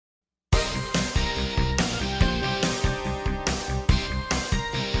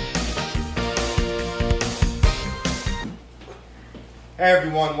Hey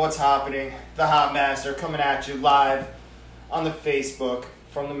everyone, what's happening? The Hot Master coming at you live on the Facebook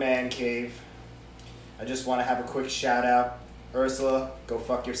from the Man Cave. I just want to have a quick shout out. Ursula, go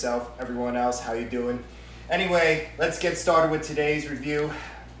fuck yourself. Everyone else, how you doing? Anyway, let's get started with today's review.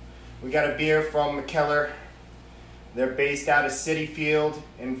 We got a beer from Mikkeller. They're based out of Citi Field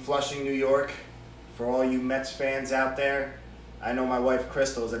in Flushing, New York. For all you Mets fans out there, I know my wife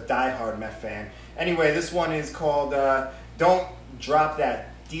Crystal is a diehard Met fan. Anyway, this one is called Dropthat,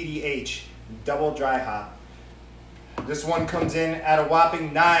 DDH, double dry hop. This one comes in at a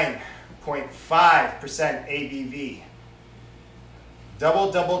whopping 9.5% ABV.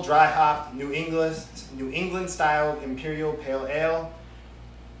 Double dry hop, New England style Imperial Pale Ale.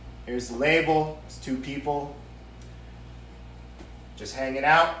 Here's the label. It's two people just hanging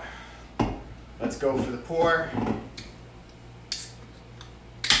out. Let's go for the pour.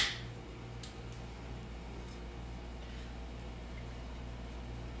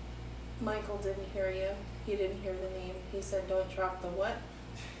 Michael didn't hear you. He didn't hear the name. He said, "Don't drop the what?"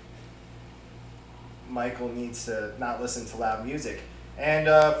 Michael needs to not listen to loud music. And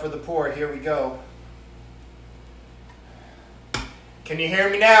for the pour, here we go. Can you hear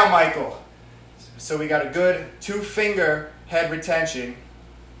me now, Michael? So we got a good 2-finger head retention.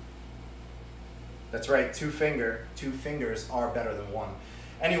 That's right, 2 fingers are better than 1.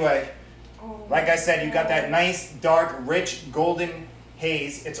 Anyway, like I said, you got that nice, dark, rich, golden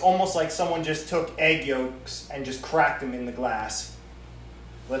haze. It's almost like someone just took egg yolks and just cracked them in the glass.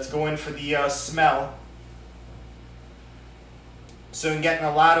 Let's go in for the smell. So I'm getting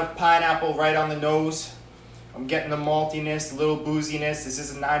a lot of pineapple right on the nose. I'm getting the maltiness, a little booziness. This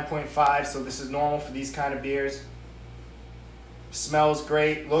is a 9.5, so this is normal for these kind of beers. Smells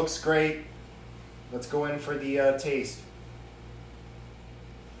great, looks great. Let's go in for the taste.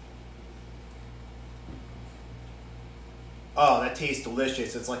 Oh, that tastes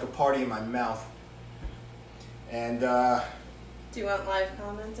delicious. It's like a party in my mouth. And, Do you want live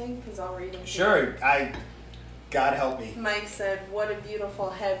commenting? Because I'll read them. Sure. God help me. Mike said, "What a beautiful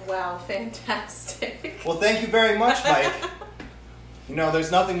head. Wow, fantastic." Well, thank you very much, Mike. You know, there's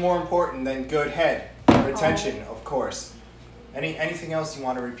nothing more important than good head retention, of course. Anything else you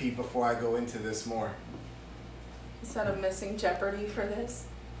want to repeat before I go into this more? He said, "I'm missing Jeopardy for this."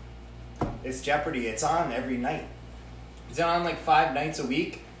 It's Jeopardy. It's on every night. Is it on like 5 nights a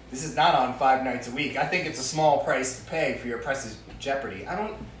week? This is not on 5 nights a week. I think it's a small price to pay for your precious Jeopardy.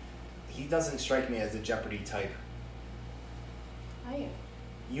 He doesn't strike me as the Jeopardy type. I am.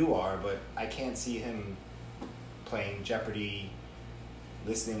 You are, but I can't see him playing Jeopardy,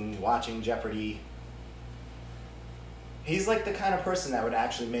 listening, watching Jeopardy. He's like the kind of person that would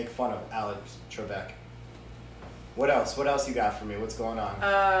actually make fun of Alex Trebek. What else? What else you got for me? What's going on?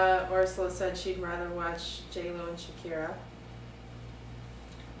 Ursula said she'd rather watch J-Lo and Shakira.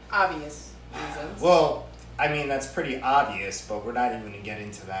 Obvious reasons. Well, I mean, that's pretty obvious, but we're not even going to get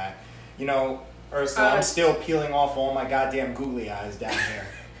into that. You know, Ursula, I'm still peeling off all my goddamn googly eyes down here.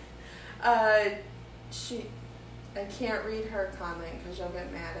 I can't read her comment because you'll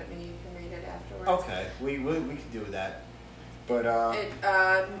get mad at me. You can read it afterwards. Okay, we could do that. But,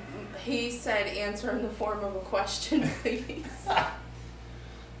 he said answer in the form of a question, please.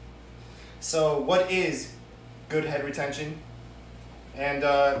 So, what is good head retention? And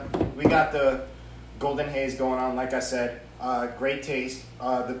we got the golden haze going on, like I said. Great taste.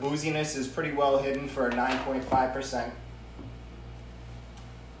 The booziness is pretty well hidden for a 9.5%.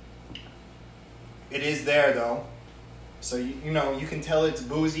 It is there, though. So, you know, you can tell it's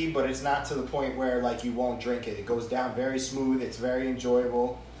boozy, but it's not to the point where, like, you won't drink it. It goes down very smooth. It's very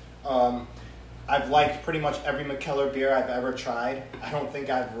enjoyable. I've liked pretty much every Mikkeller beer I've ever tried. I don't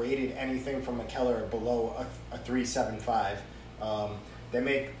think I've rated anything from Mikkeller below a 3.75. They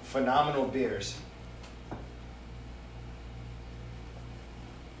make phenomenal beers.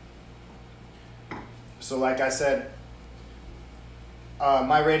 So, like I said,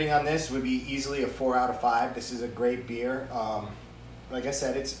 my rating on this would be easily a 4 out of 5. This is a great beer. Like I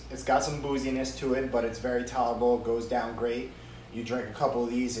said, it's got some booziness to it, but it's very tolerable. It goes down great. You drink a couple of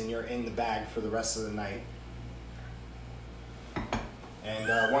these and you're in the bag for the rest of the night.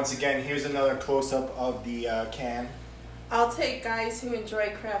 And once again, here's another close-up of the can. I'll take guys who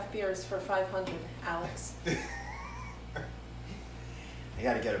enjoy craft beers for 500, Alex. I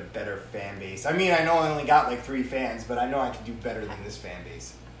gotta get a better fan base. I mean, I know I only got like 3 fans, but I know I can do better than this fan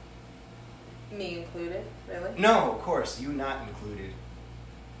base. Me included, really? No, of course, you not included.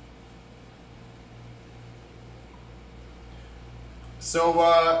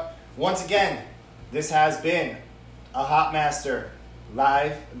 So, once again, this has been a Hop Master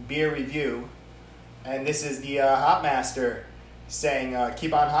live beer review, and this is the Hop Master saying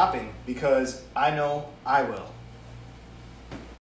keep on hopping because I know I will.